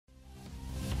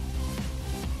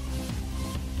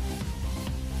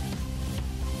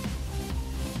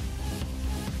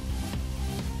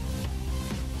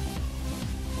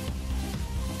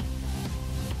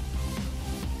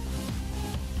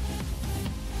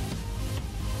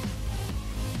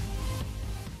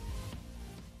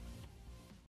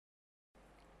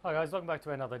Hi guys, welcome back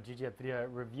to another GGF video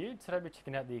review. Today we're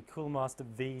checking out the Coolmaster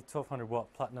V1200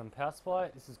 watt platinum power supply.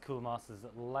 This is Coolmaster's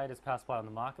latest power supply on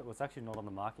the market. Well, it's actually not on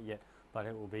the market yet, but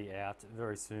it will be out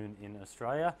very soon in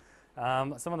Australia.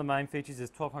 Some of the main features is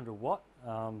 1200 watt,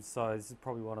 so this is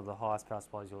probably one of the highest power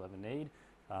supplies you'll ever need.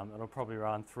 It'll probably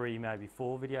run 3, maybe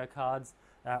 4 video cards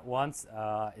at once.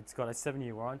 It's got a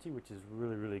 7-year warranty, which is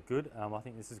really good. I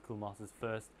think this is Coolmaster's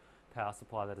first power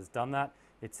supply that has done that.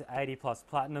 It's 80 plus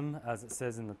platinum, as it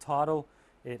says in the title.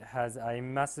 It has a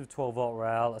massive 12 volt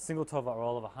rail, a single 12 volt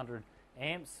rail of 100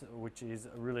 amps, which is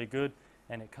really good.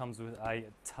 And it comes with a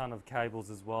ton of cables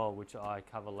as well, which I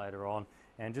cover later on.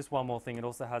 And just one more thing, it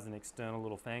also has an external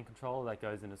little fan controller that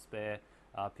goes in a spare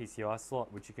PCI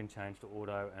slot, which you can change to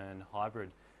auto and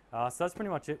hybrid. So that's pretty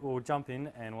much it. We'll jump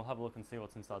in and we'll have a look and see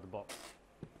what's inside the box.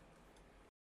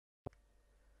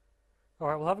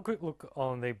 Alright, we'll have a quick look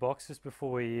on the box just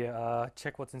before we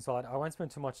check what's inside. I won't spend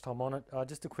too much time on it,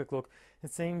 just a quick look.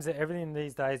 It seems that everything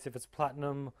these days, if it's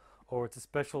platinum or it's a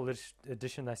special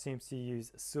edition, they seem to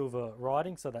use silver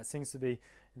writing, so that seems to be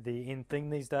the in thing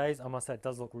these days. I must say it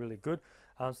does look really good.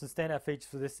 Some standout features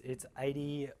for this, it's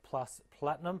 80 plus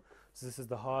platinum, so this is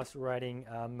the highest rating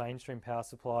mainstream power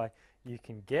supply you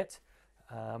can get.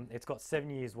 It's got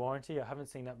 7 years warranty. I haven't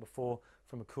seen that before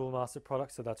from a Coolmaster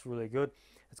product, so that's really good.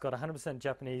 It's got 100%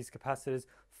 Japanese capacitors,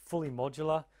 fully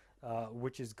modular,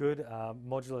 which is good.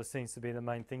 Modular seems to be the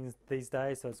main thing these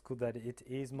days, so it's good that it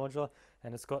is modular.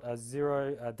 And it's got a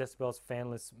 0 decibels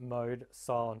fanless mode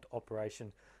silent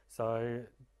operation. So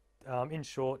in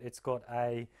short, it's got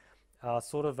a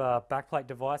sort of a backplate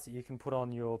device that you can put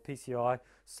on your PCI,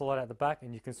 slide out the back,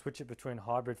 and you can switch it between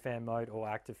hybrid fan mode or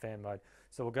active fan mode.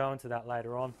 So we'll go into that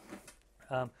later on.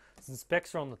 Some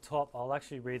specs are on the top. I'll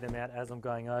actually read them out as I'm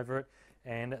going over it.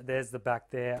 And there's the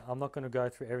back there. I'm not going to go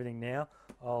through everything now.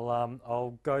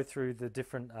 I'll go through the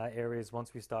different areas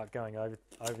once we start going over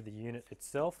the unit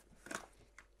itself.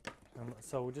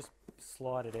 So we'll just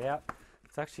slide it out.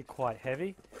 It's actually quite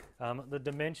heavy. The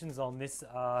dimensions on this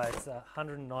are it's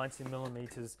 190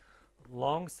 millimeters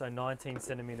long, so 19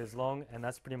 centimeters long, and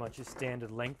that's pretty much your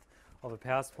standard length of a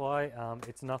power supply.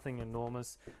 It's nothing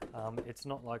enormous. It's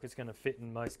not like it's going to fit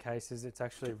in most cases. It's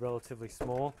actually relatively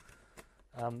small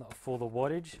for the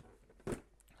wattage.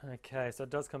 Okay, so it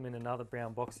does come in another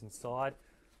brown box inside,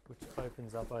 which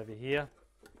opens up over here.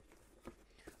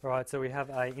 Alright, so we have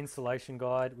an installation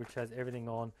guide which has everything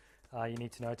on you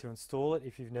need to know to install it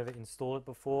if you've never installed it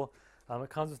before. It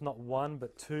comes with not one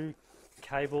but 2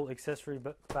 cable accessory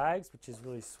bags, which is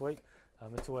really sweet.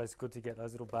 It's always good to get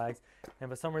those little bags. And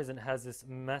for some reason it has this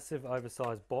massive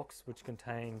oversized box which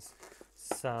contains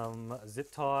some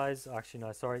zip ties. Actually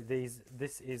no, sorry,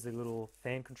 this is a little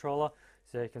fan controller,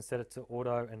 so you can set it to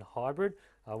auto and hybrid.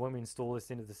 When we install this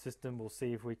into the system, we'll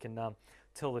see if we can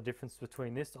tell the difference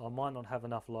between this. I might not have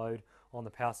enough load on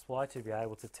the power supply to be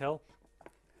able to tell.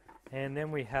 And then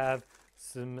we have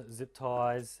some zip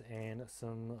ties and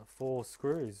some 4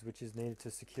 screws which is needed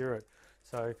to secure it.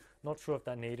 So not sure if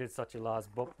that needed such a large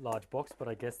box, but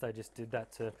I guess they just did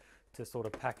that to sort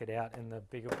of pack it out in the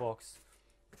bigger box.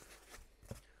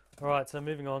 Alright, so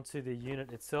moving on to the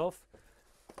unit itself.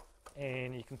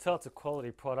 And you can tell it's a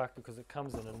quality product because it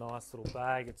comes in a nice little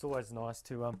bag. It's always nice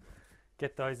to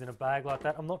get those in a bag like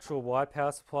that. I'm not sure why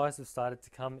power supplies have started to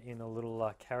come in a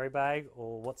little carry bag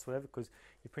or whatsoever, because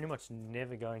you're pretty much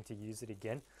never going to use it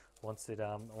again once it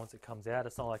comes out.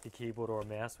 It's not like a keyboard or a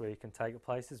mouse where you can take it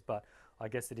places, but I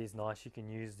guess it is nice. You can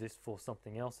use this for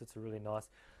something else. It's a really nice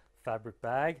fabric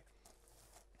bag.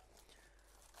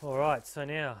 Alright, so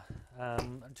now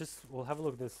we'll have a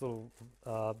look at this little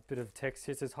bit of text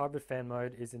here. It says hybrid fan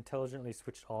mode is intelligently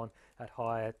switched on at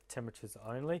higher temperatures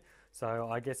only. So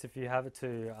I guess if you have it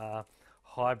to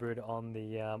hybrid on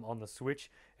the switch,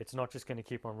 it's not just going to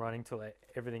keep on running till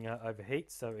everything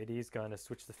overheats. So it is going to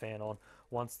switch the fan on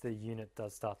once the unit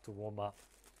does start to warm up.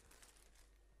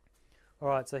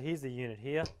 Alright, so here's the unit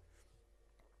here.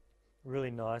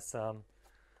 Really nice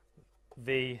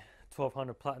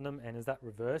V1200 platinum. And is that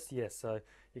reversed? Yes, so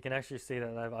you can actually see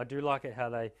that I do like it how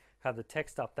they have the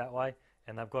text up that way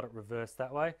and they've got it reversed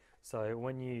that way. So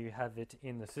when you have it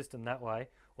in the system that way,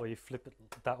 or you flip it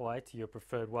that way to your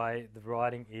preferred way, the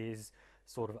writing is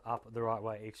sort of up the right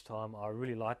way each time. I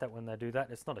really like that when they do that.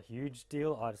 It's not a huge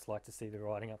deal, I just like to see the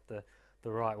writing up the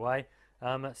right way.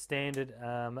 Standard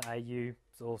AU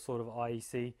or sort of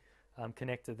IEC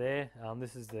connector there.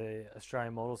 This is the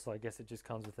Australian model, so I guess it just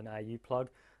comes with an AU plug.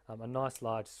 A nice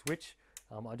large switch.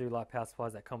 I do like power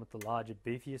supplies that come with the larger,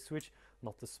 beefier switch,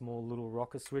 not the small little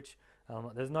rocker switch.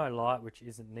 There's no light, which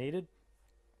isn't needed.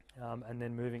 And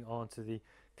then moving on to the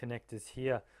connectors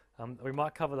here. We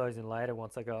might cover those in later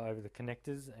once I go over the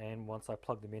connectors and once I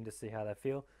plug them in to see how they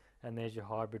feel. And there's your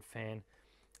hybrid fan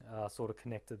sort of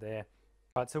connector there.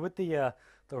 Right, so with the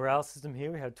rail system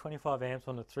here, we have 25 amps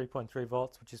on the 3.3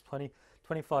 volts, which is plenty.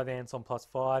 25 amps on plus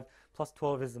 5, plus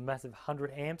 12 is a massive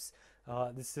 100 amps.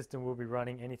 This system will be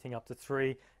running anything up to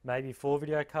 3, maybe 4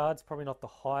 video cards, probably not the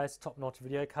highest top-notch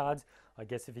video cards. I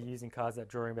guess if you're using cards that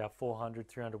drawing about 400,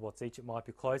 300 watts each, it might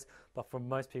be close, but for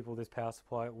most people this power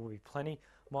supply will be plenty.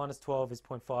 Minus 12 is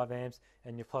 0.5 amps,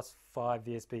 and your plus 5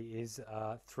 VSB is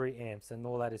 3 amps, and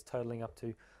all that is totaling up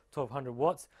to 1200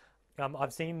 watts.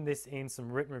 I've seen this in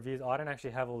some written reviews. I don't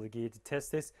actually have all the gear to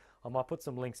test this. I might put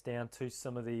some links down to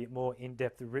some of the more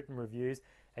in-depth written reviews,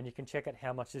 and you can check out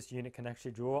how much this unit can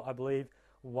actually draw. I believe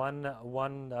one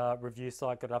review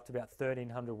site got up to about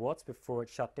 1300 watts before it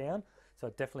shut down, so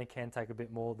it definitely can take a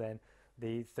bit more than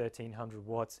the 1300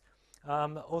 watts.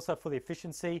 Also for the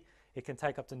efficiency, it can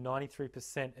take up to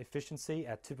 93% efficiency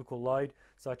at typical load.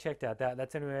 So I checked out that.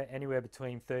 That's anywhere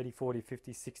between 30, 40,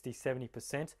 50, 60,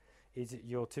 70% is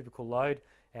your typical load,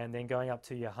 and then going up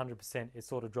to your 100%, it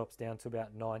sort of drops down to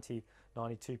about 90,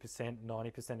 92%,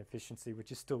 90% efficiency, which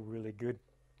is still really good.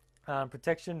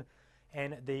 Protection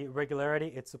and the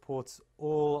regularity, it supports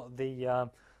all the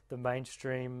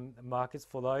mainstream markets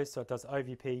for those. So it does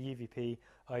OVP, UVP,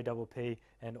 OPP,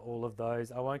 and all of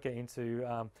those. I won't get into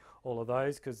all of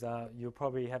those because you'll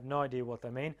probably have no idea what they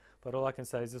mean, but all I can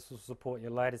say is this will support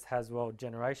your latest Haswell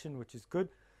generation, which is good.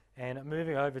 And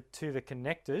moving over to the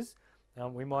connectors,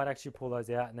 we might actually pull those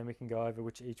out and then we can go over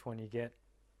which each one you get.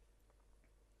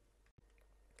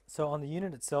 So on the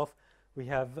unit itself, we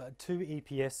have 2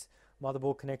 EPS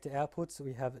motherboard connector outputs.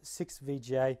 We have 6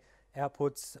 VGA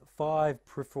outputs, 5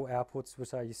 peripheral outputs,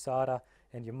 which are your SATA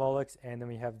and your Molex, and then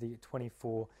we have the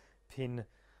 24 pin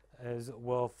as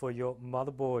well for your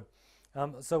motherboard.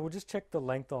 So we'll just check the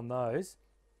length on those.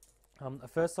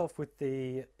 First off, with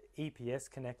the EPS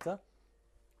connector,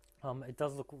 it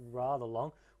does look rather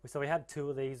long. So we had 2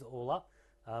 of these all up,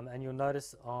 and you'll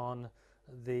notice on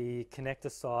the connector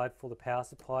side for the power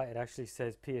supply, it actually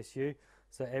says PSU.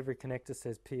 So every connector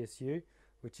says PSU,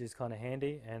 which is kind of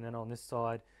handy. And then on this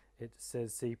side, it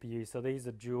says CPU. So these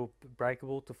are dual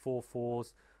breakable to 2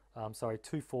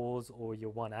 4s or your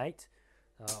 1 8,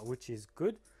 which is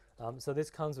good. So this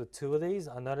comes with 2 of these.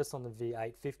 I noticed on the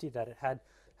V850 that it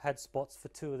had spots for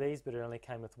 2 of these, but it only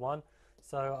came with 1.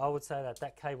 So I would say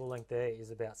that cable length there is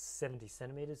about 70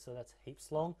 centimeters, so that's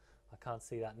heaps long. I can't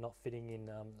see that not fitting in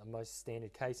most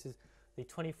standard cases. The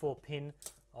 24 pin,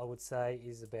 I would say,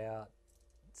 is about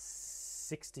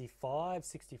 65,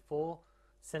 64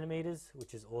 centimeters,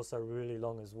 which is also really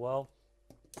long as well.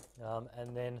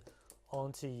 And then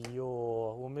onto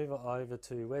we'll move it over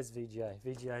to, where's VGA?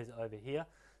 VGA is over here.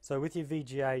 So with your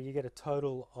VGA, you get a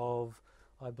total of,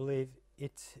 I believe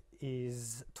it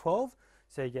is 12.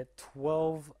 So you get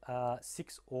 12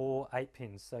 6 or 8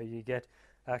 pins. So you get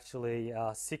actually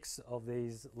 6 of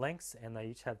these lengths, and they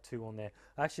each have 2 on there.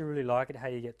 I actually really like it how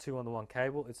you get 2 on the one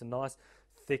cable. It's a nice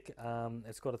thick,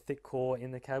 it's got a thick core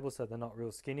in the cable, so they're not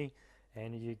real skinny,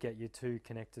 and you get your 2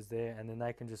 connectors there, and then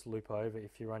they can just loop over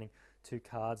if you're running 2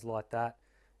 cards like that.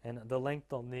 And the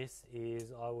length on this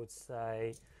is, I would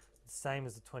say, the same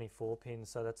as the 24 pins,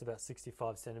 so that's about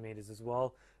 65 centimeters as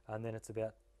well, and then it's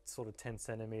about sort of 10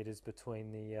 centimeters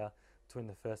between the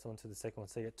first one to the second one.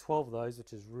 So you get 12 of those,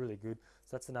 which is really good.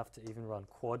 So that's enough to even run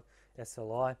quad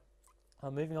SLI.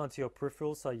 Moving on to your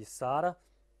peripherals, so your SATA,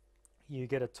 you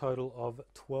get a total of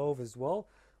 12 as well,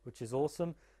 which is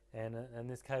awesome. And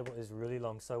this cable is really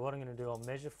long. So what I'm going to do, I'll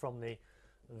measure from the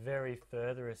very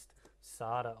furthest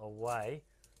SATA away.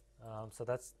 So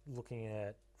that's looking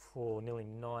at nearly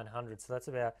 900. So that's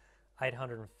about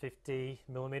 850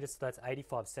 millimeters, so that's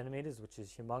 85 centimeters, which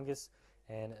is humongous.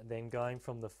 And then going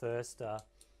from the first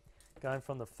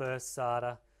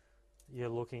SATA, you're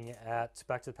looking at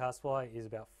back to the power supply is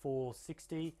about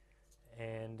 460,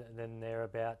 and then they're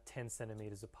about 10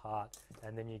 centimeters apart.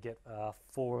 And then you get how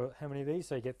many of these?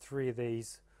 So you get 3 of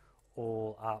these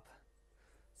all up.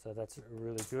 So that's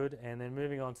really good. And then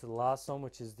moving on to the last one,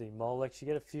 which is the Molex. You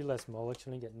get a few less Molex,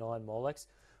 you only get 9 Molex,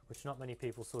 which not many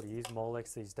people sort of use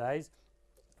Molex these days,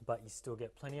 but you still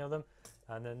get plenty of them.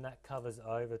 And then that covers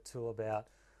over to about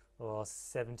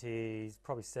 70,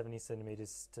 probably 70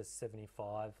 centimeters to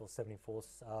 75 or 74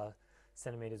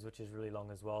 centimeters, which is really long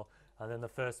as well. And then the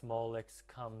first Molex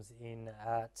comes in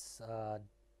at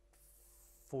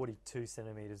 42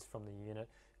 centimeters from the unit,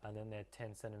 and then they're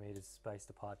 10 centimeters spaced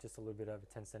apart, just a little bit over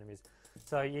 10 centimeters.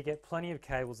 So you get plenty of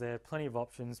cables there, plenty of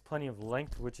options, plenty of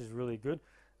length, which is really good.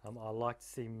 I like to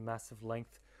see massive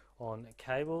length on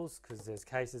cables because there's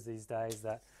cases these days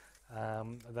that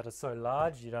that are so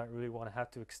large you don't really want to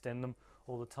have to extend them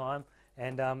all the time.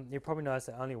 And you'll probably notice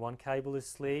that only one cable is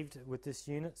sleeved with this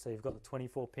unit, so you've got the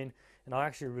 24 pin, and I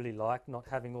actually really like not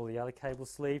having all the other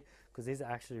cables sleeved because these are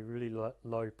actually really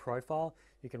low profile.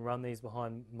 You can run these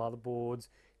behind motherboards,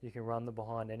 you can run them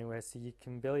behind anywhere, so you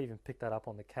can barely even pick that up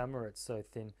on the camera, it's so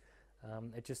thin.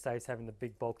 It just saves having the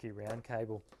big bulky round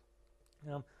cable.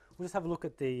 We'll just have a look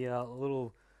at the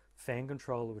little fan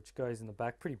controller which goes in the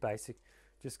back, pretty basic,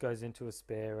 just goes into a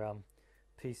spare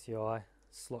PCI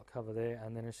slot cover there,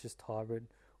 and then it's just hybrid,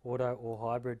 auto or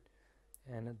hybrid,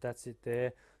 and that's it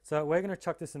there. So we're going to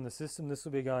chuck this in the system. This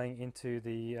will be going into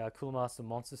the Cooler Master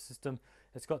Monster system.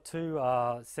 It's got two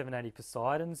 780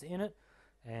 Poseidons in it,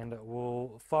 and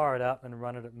we'll fire it up and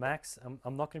run it at max.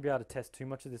 I'm not going to be able to test too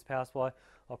much of this power supply.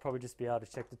 I'll probably just be able to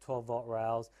check the 12 volt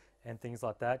rails and things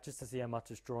like that, just to see how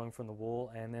much it's drawing from the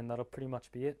wall, and then that'll pretty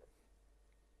much be it.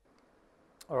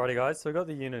 Alrighty guys, so I got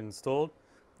the unit installed,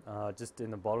 just in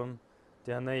the bottom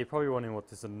down there. You're probably wondering what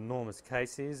this enormous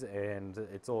case is, and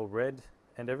it's all red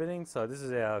and everything. So this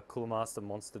is our Cooler Master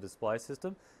Monster display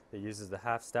system. It uses the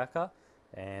half stacker,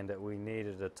 and we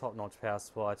needed a top-notch power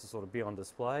supply to sort of be on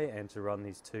display and to run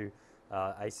these two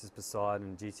Asus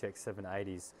Poseidon GTX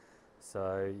 780s.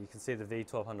 So you can see the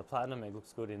V1200 Platinum, it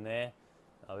looks good in there.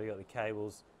 We got the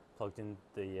cables plugged in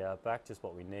the back, just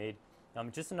what we need.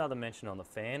 Just another mention on the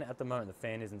fan. At the moment the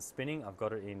fan isn't spinning. I've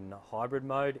got it in hybrid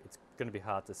mode. It's going to be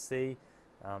hard to see.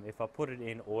 If I put it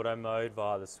in auto mode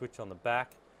via the switch on the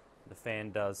back, the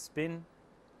fan does spin.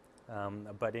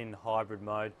 But in hybrid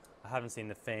mode, I haven't seen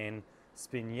the fan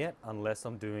spin yet unless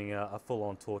I'm doing a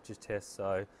full-on torches test.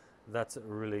 So that's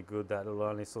really good. That'll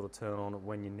only sort of turn on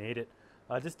when you need it.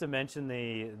 Just to mention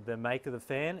the make of the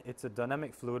fan, it's a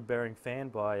dynamic fluid bearing fan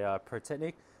by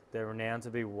ProTechnic. They're renowned to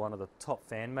be one of the top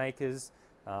fan makers.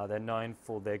 They're known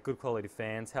for their good quality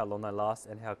fans, how long they last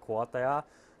and how quiet they are.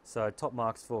 So top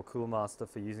marks for Cooler Master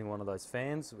for using one of those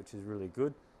fans, which is really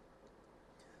good.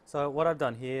 So what I've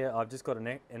done here, I've just got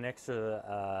an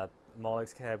extra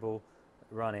Molex cable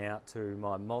run out to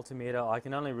my multimeter. I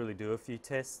can only really do a few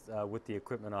tests with the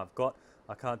equipment I've got.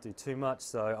 I can't do too much,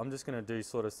 so I'm just going to do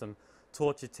sort of some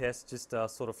torture tests, just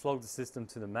sort of flog the system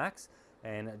to the max,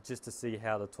 and just to see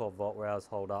how the 12 volt rails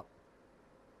hold up.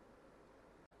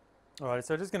 Alright,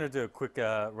 so just going to do a quick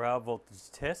rail voltage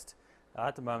test.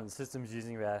 At the moment the system's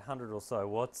using about 100 or so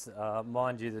watts.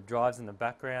 Mind you, the drives in the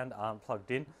background aren't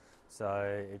plugged in,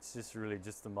 so it's just really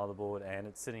just the motherboard, and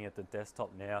it's sitting at the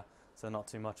desktop now, so not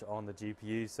too much on the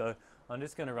GPU. So I'm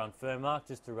just going to run firmmark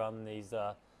just to run these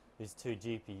two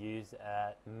GPUs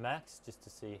at max, just to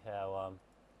see how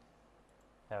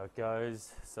it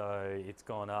goes. So it's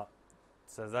gone up.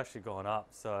 So it's actually gone up.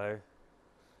 So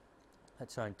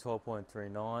that's showing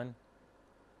 12.39.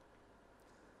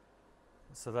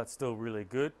 So that's still really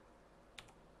good.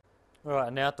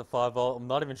 Alright, now at the 5 volt, I'm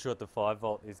not even sure if the 5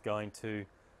 volt is going to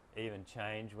even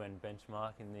change when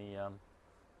benchmarking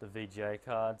the VGA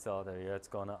cards. Oh, there you go, it's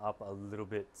gone up a little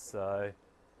bit. So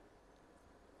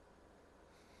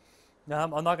I'm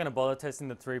not going to bother testing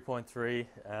the 3.3.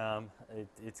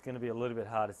 It's going to be a little bit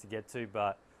harder to get to,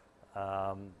 but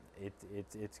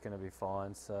it's going to be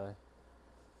fine. So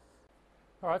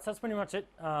alright, so that's pretty much it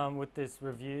with this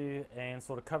review and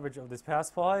sort of coverage of this power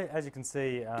supply. As you can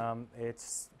see, it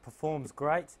performs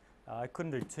great. I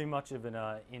couldn't do too much of an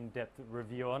in-depth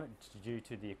review on it due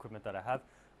to the equipment that I have,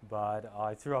 but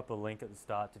I threw up a link at the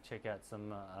start to check out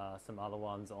some other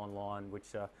ones online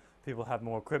which people have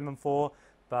more equipment for.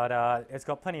 But it's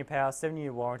got plenty of power.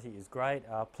 7-year warranty is great.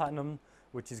 Platinum,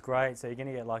 which is great, so you're going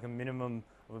to get like a minimum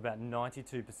of about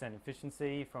 92%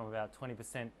 efficiency from about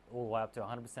 20% all the way up to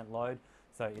 100% load.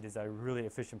 So it is a really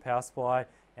efficient power supply,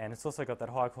 and it's also got that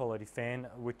high quality fan,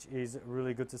 which is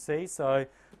really good to see. So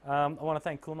I want to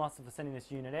thank Cooler Master for sending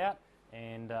this unit out,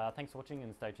 and thanks for watching,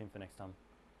 and stay tuned for next time.